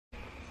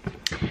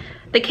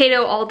The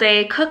Keto All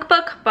Day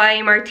Cookbook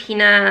by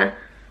Martina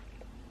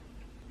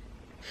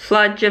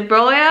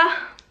Slajerovic.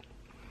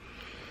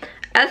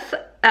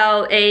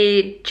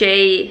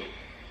 Slajerovic.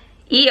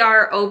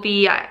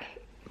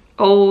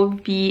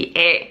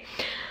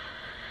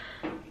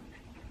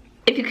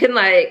 If you can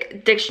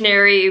like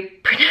dictionary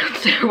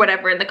pronounce it or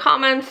whatever in the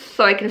comments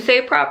so I can say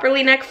it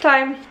properly next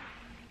time.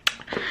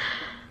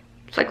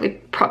 It's likely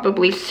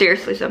probably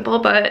seriously simple,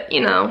 but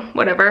you know,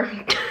 whatever.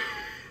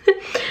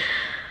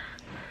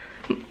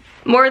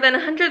 More than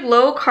 100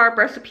 low-carb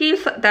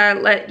recipes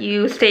that let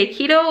you stay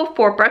keto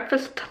for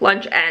breakfast,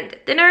 lunch, and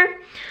dinner.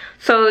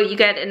 So you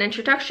get an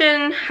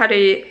introduction, how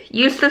to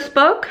use this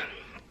book,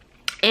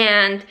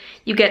 and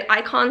you get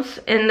icons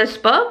in this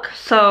book.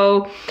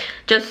 So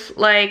just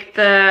like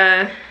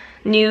the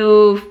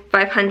new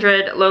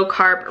 500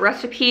 low-carb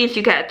recipes,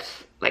 you get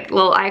like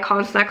little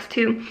icons next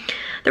to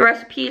the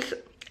recipes.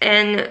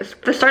 And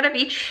the start of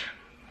each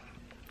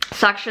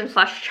section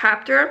 /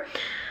 chapter,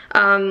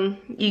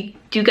 you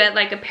do get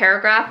like a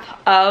paragraph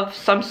of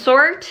some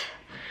sort,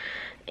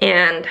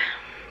 and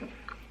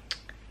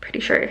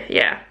pretty sure,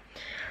 yeah.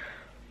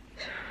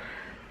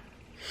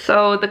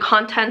 So the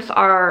contents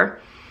are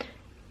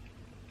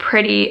a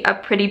pretty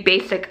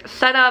basic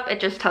setup. It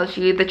just tells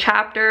you the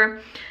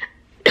chapter.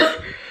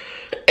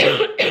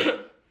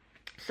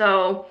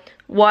 So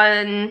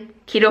 1,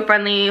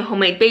 keto-friendly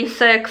homemade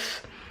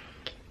basics.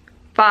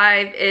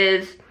 5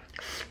 is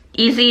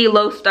easy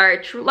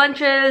low-starch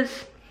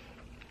lunches.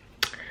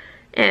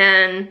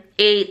 And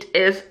 8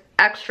 is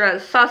extra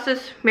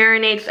sauces,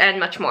 marinades, and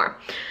much more.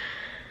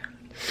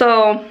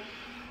 So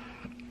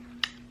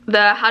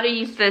the how to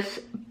use this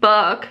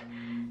book,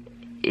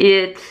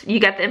 you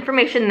get the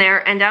information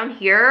there, and down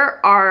here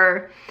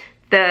are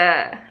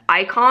the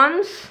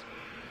icons.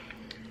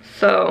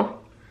 So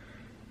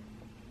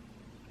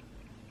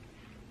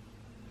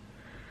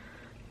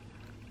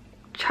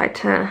try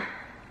to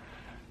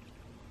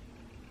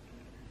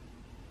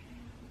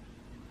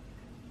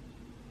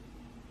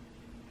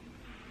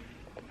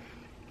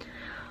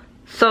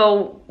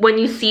So when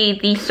you see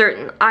these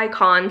certain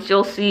icons,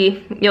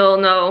 you'll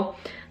know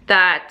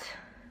that,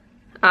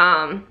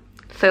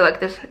 so like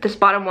this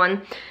bottom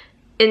one,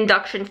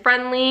 induction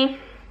friendly,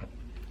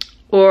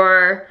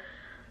 or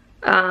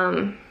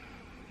the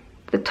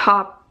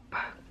top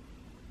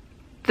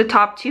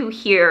 2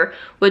 here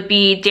would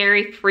be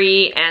dairy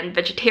free and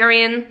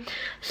vegetarian.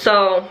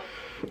 So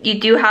you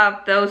do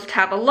have those to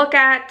have a look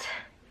at,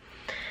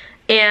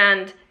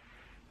 and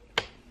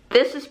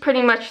this is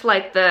pretty much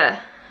like the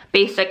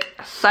basic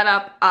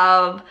setup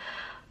of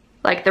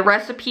like the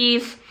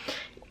recipes.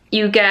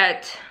 You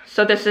get,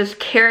 so this is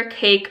carrot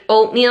cake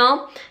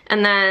oatmeal,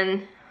 and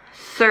then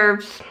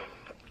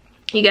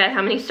you get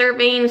how many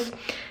servings,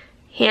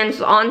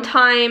 hands-on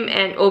time,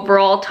 and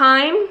overall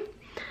time.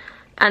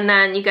 And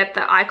then you get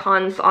the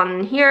icons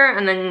on here,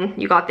 and then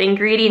you got the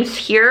ingredients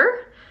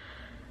here.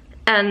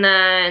 And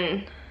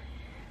then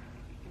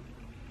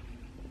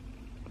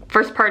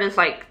first part is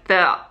like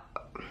the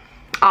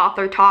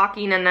author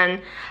talking, and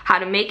then how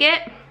to make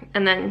it,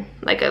 and then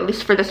like at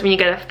least for this one you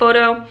get a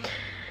photo,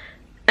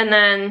 and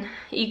then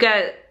you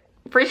get,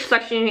 for each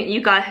section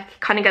you got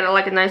kind of get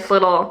like a nice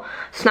little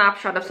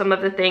snapshot of some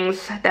of the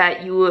things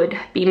that you would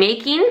be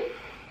making.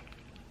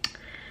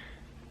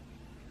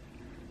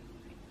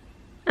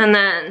 And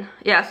then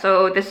yeah,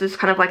 so this is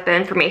kind of like the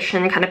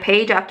information kind of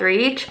page after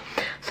each.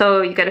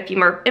 So you get a few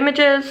more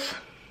images.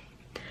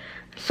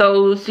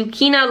 So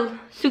zucchini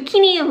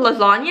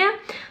lasagna,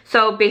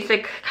 so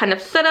basic kind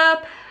of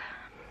setup,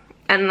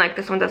 and like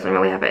this one doesn't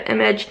really have an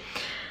image.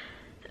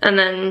 And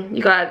then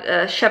you got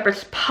a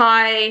shepherd's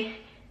pie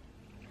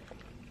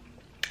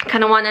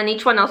kind of one, and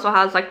each one also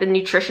has like the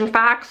nutrition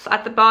facts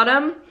at the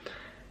bottom.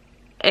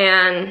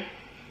 And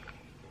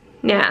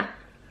yeah,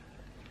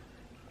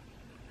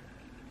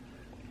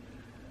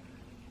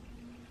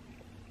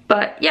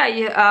 but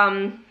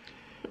yeah,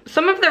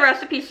 some of the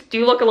recipes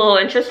do look a little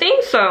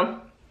interesting, so.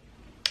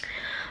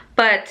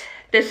 But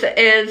this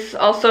is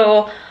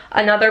also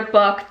another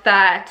book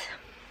that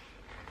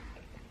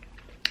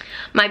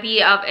might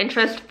be of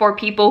interest for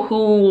people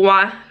who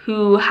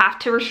have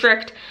to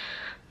restrict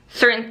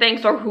certain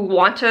things, or who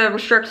want to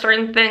restrict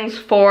certain things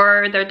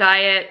for their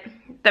diet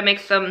that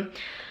makes them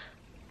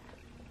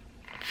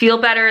feel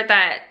better,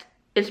 that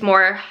is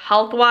more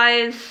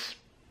health-wise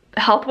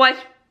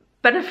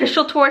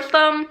beneficial towards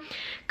them.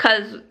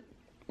 Because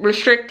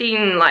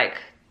restricting, like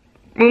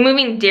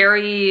removing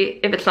dairy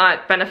if it's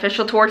not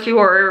beneficial towards you,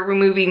 or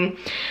removing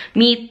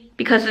meat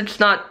because it's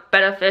not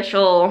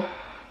beneficial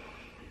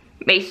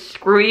may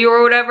screw you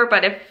or whatever.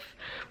 But if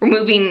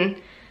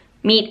removing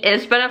meat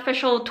is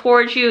beneficial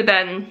towards you,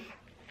 then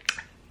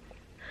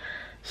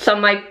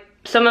some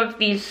of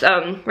these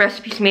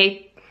recipes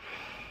may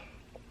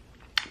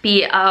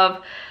be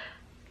of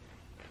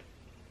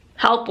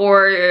help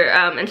or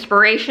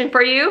inspiration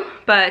for you.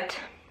 But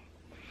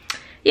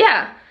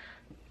yeah,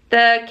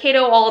 the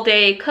Keto All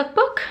Day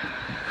Cookbook.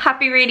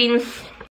 Happy readings.